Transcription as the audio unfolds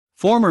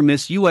Former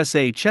Miss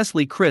USA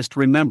Cheslie Kryst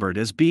remembered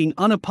as being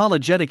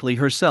unapologetically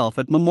herself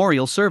at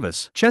memorial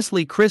service.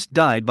 Cheslie Kryst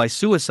died by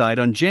suicide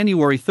on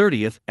January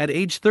 30 at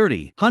age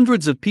 30.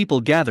 Hundreds of people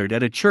gathered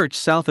at a church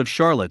south of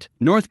Charlotte,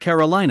 North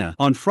Carolina,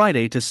 on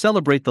Friday to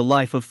celebrate the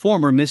life of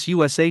former Miss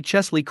USA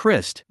Cheslie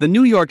Kryst. The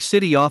New York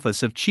City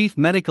Office of Chief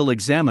Medical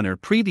Examiner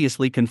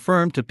previously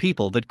confirmed to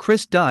people that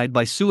Kryst died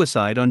by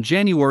suicide on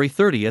January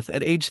 30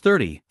 at age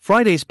 30.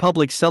 Friday's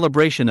public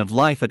celebration of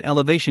life at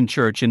Elevation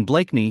Church in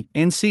Blakeney,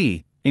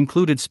 NC,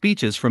 included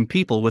speeches from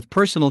people with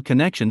personal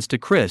connections to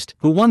Kryst,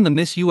 who won the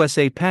Miss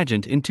USA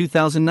pageant in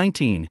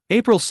 2019.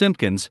 April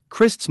Simpkins,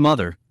 Kryst's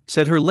mother,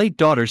 said her late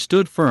daughter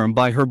stood firm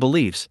by her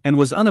beliefs and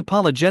was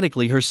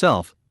unapologetically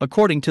herself,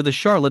 according to the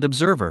Charlotte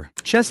Observer.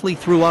 Cheslie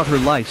throughout her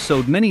life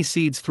sowed many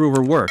seeds through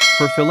her work,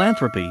 her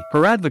philanthropy,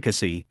 her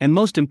advocacy, and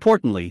most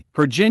importantly,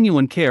 her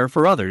genuine care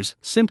for others,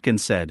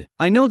 Simpkins said.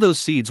 I know those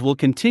seeds will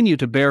continue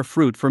to bear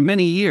fruit for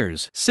many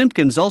years.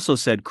 Simpkins also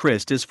said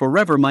Kryst is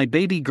forever my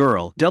baby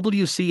girl,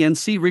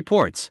 WCNC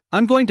reports.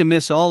 I'm going to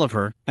miss all of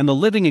her, and the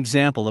living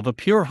example of a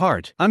pure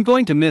heart. I'm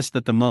going to miss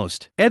that the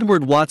most.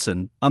 Edward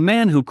Watson, a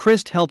man who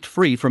Kryst helped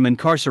free from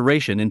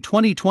incarceration in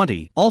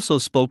 2020, also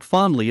spoke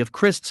fondly of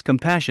Kryst's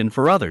compassion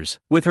for others.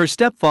 With her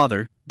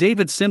stepfather,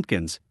 David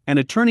Simpkins, and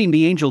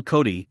attorney Angel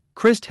Cody,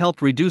 Kryst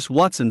helped reduce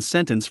Watson's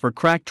sentence for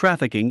crack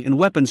trafficking and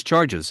weapons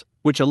charges,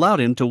 which allowed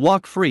him to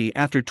walk free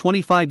after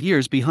 25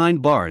 years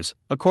behind bars,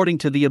 according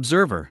to the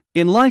Observer.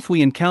 In life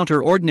we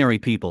encounter ordinary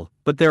people,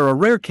 but there are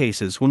rare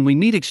cases when we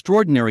meet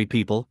extraordinary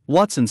people,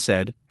 Watson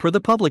said, per the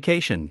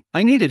publication.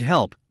 I needed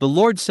help, the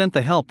Lord sent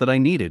the help that I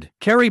needed.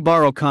 Carrie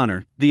Barr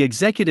O'Connor, the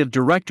executive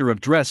director of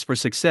Dress for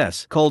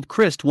Success, called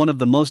Kryst one of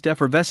the most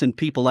effervescent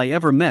people I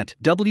ever met,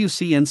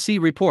 WCNC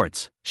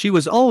reports. She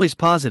was always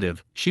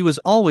positive, she was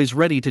always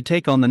ready to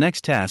take on the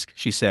next task,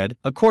 she said,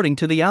 according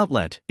to the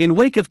outlet. In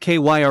wake of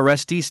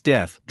KYRST's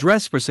death,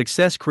 Dress for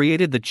Success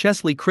created the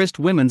Cheslie Kryst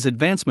Women's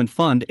Advancement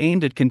Fund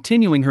aimed at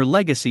continuing her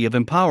legacy of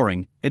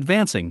empowering,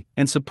 advancing,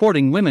 and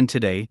supporting women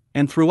today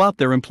and throughout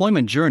their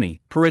employment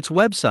journey, per its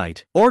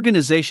website.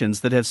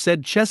 Organizations that have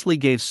said Cheslie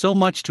gave so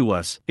much to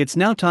us, it's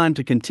now time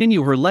to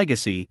continue her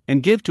legacy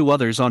and give to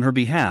others on her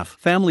behalf,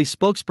 family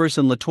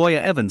spokesperson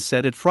Latoya Evans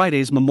said at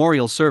Friday's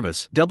memorial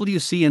service,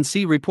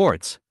 WCNC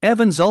reports.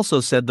 Evans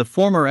also said the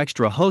former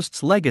extra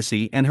host's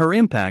legacy and her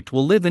impact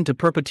will live into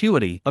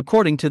perpetuity,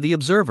 according to the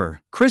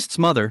Observer. Kryst's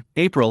mother,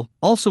 April,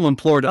 also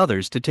implored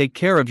others to take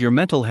care of your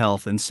mental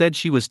health and said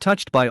she was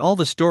touched by all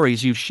the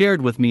stories you've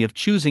shared with me of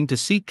choosing to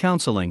seek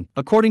counseling,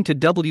 according to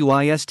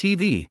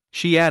WIS-TV.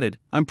 She added,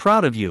 I'm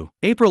proud of you.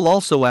 April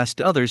also asked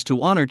others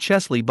to honor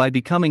Cheslie by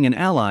becoming an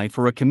ally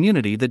for a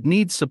community that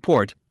needs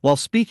support, while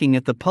speaking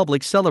at the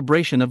public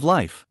celebration of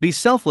life. Be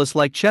selfless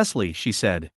like Cheslie, she said.